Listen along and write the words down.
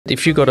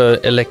If you got an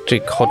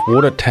electric hot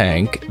water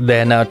tank,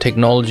 there are now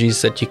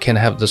technologies that you can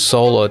have the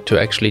solar to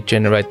actually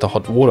generate the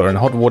hot water, and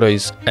hot water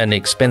is an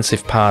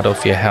expensive part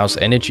of your house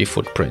energy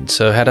footprint.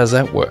 So how does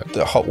that work?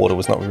 The hot water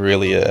was not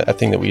really a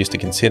thing that we used to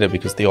consider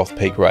because the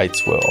off-peak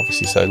rates were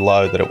obviously so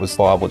low that it was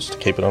viable just to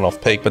keep it on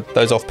off-peak, but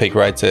those off-peak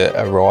rates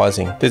are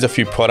rising. There's a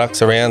few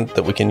products around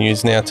that we can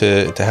use now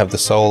to have the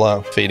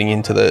solar feeding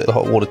into the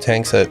hot water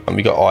tank. So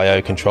we've got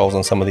I/O controls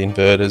on some of the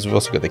inverters. We've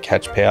also got the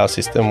catch power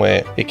system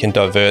where it can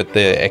divert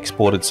the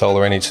exported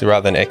solar energy. So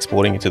rather than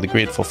exporting it to the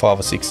grid for 5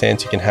 or 6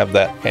 cents, you can have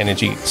that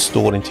energy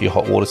stored into your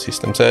hot water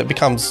system. So it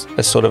becomes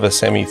a sort of a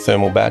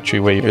semi-thermal battery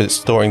where you're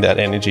storing that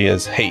energy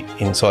as heat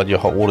inside your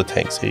hot water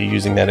tank. So you're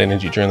using that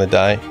energy during the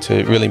day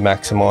to really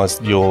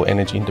maximise your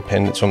energy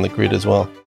independence from the grid as well.